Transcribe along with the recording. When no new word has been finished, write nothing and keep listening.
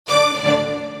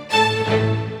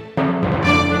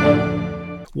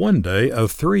One day, a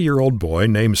 3-year-old boy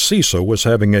named Cecil was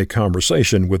having a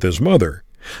conversation with his mother.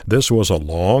 This was a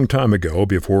long time ago,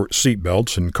 before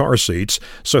seatbelts and car seats,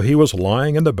 so he was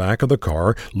lying in the back of the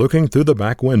car looking through the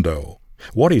back window.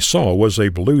 What he saw was a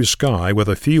blue sky with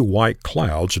a few white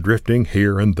clouds drifting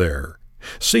here and there.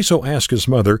 Cecil asked his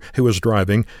mother, who was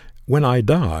driving, "When I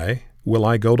die, will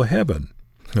I go to heaven?"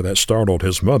 That startled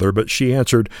his mother, but she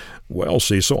answered, "Well,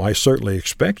 Cecil, I certainly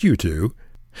expect you to."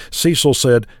 Cecil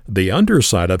said, "The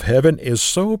underside of heaven is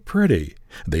so pretty.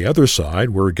 The other side,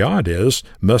 where God is,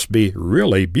 must be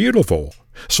really beautiful.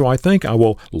 So I think I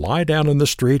will lie down in the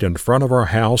street in front of our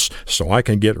house so I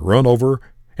can get run over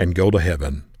and go to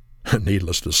heaven."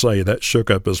 Needless to say, that shook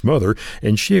up his mother,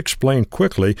 and she explained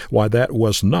quickly why that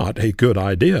was not a good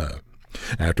idea.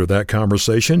 After that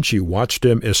conversation, she watched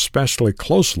him especially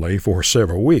closely for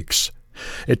several weeks.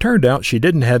 It turned out she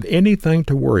didn't have anything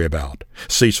to worry about.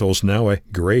 Cecil's now a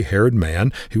gray-haired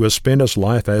man who has spent his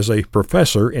life as a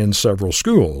professor in several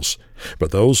schools.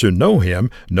 But those who know him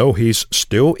know he's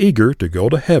still eager to go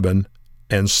to heaven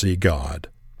and see God.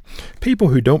 People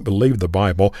who don't believe the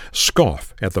Bible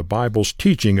scoff at the Bible's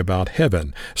teaching about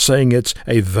heaven, saying it's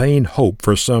a vain hope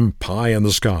for some pie in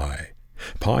the sky.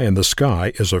 Pie in the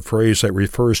sky is a phrase that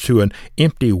refers to an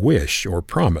empty wish or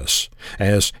promise,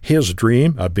 as his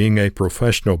dream of being a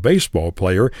professional baseball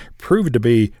player proved to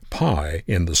be pie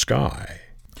in the sky.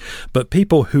 But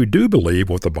people who do believe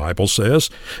what the Bible says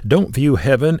don't view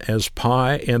heaven as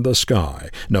pie in the sky.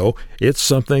 No, it's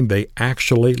something they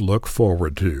actually look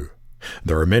forward to.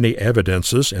 There are many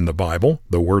evidences in the Bible,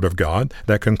 the Word of God,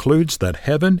 that concludes that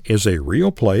heaven is a real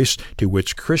place to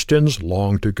which Christians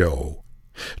long to go.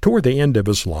 Toward the end of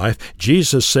his life,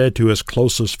 Jesus said to his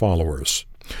closest followers,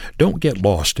 "Don't get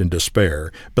lost in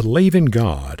despair. Believe in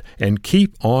God, and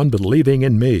keep on believing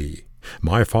in me.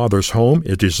 My Father's home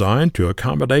is designed to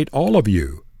accommodate all of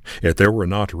you. If there were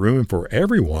not room for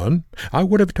everyone, I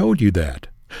would have told you that.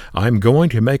 I'm going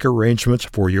to make arrangements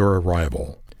for your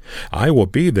arrival. I will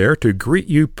be there to greet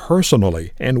you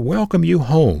personally and welcome you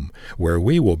home, where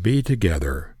we will be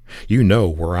together. You know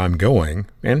where I'm going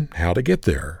and how to get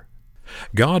there."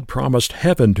 God promised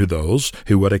heaven to those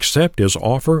who would accept his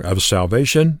offer of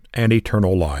salvation and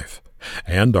eternal life.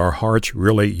 And our hearts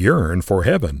really yearn for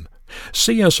heaven.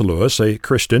 C.S. Lewis, a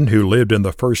Christian who lived in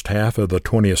the first half of the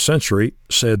 20th century,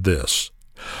 said this,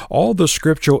 "All the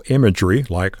scriptural imagery,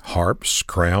 like harps,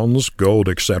 crowns, gold,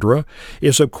 etc.,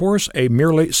 is of course a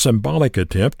merely symbolic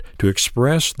attempt to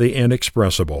express the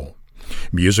inexpressible.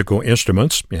 Musical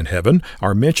instruments in heaven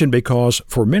are mentioned because,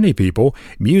 for many people,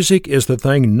 music is the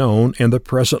thing known in the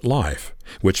present life,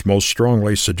 which most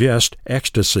strongly suggests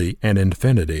ecstasy and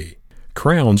infinity.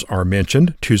 Crowns are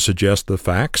mentioned to suggest the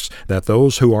facts that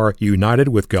those who are united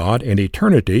with God in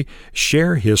eternity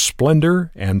share his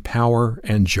splendor and power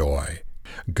and joy.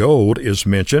 Gold is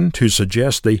mentioned to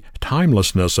suggest the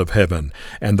timelessness of heaven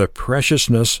and the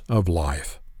preciousness of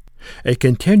life. A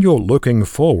continual looking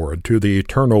forward to the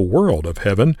eternal world of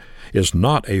heaven is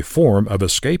not a form of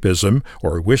escapism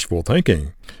or wishful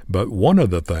thinking, but one of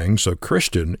the things a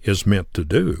Christian is meant to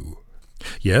do.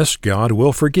 Yes, God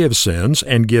will forgive sins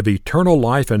and give eternal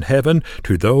life in heaven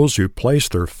to those who place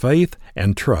their faith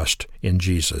and trust in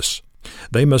Jesus.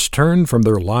 They must turn from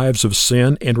their lives of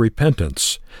sin in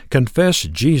repentance, confess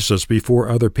Jesus before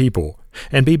other people,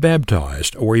 and be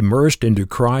baptized or immersed into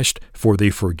Christ for the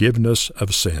forgiveness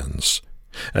of sins.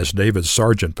 As David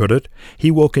Sargent put it,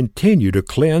 he will continue to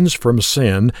cleanse from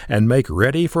sin and make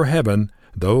ready for heaven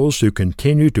those who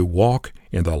continue to walk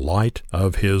in the light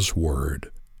of his word.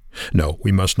 No,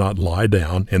 we must not lie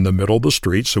down in the middle of the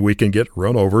street so we can get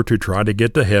run over to try to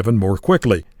get to heaven more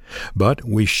quickly. But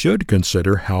we should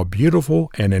consider how beautiful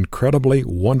and incredibly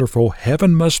wonderful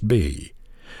heaven must be,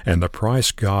 and the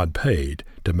price God paid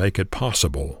to make it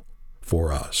possible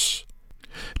for us.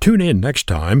 Tune in next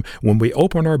time when we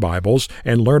open our Bibles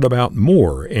and learn about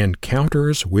more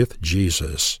encounters with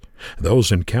Jesus.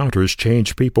 Those encounters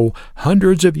changed people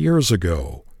hundreds of years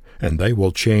ago, and they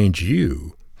will change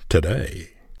you today.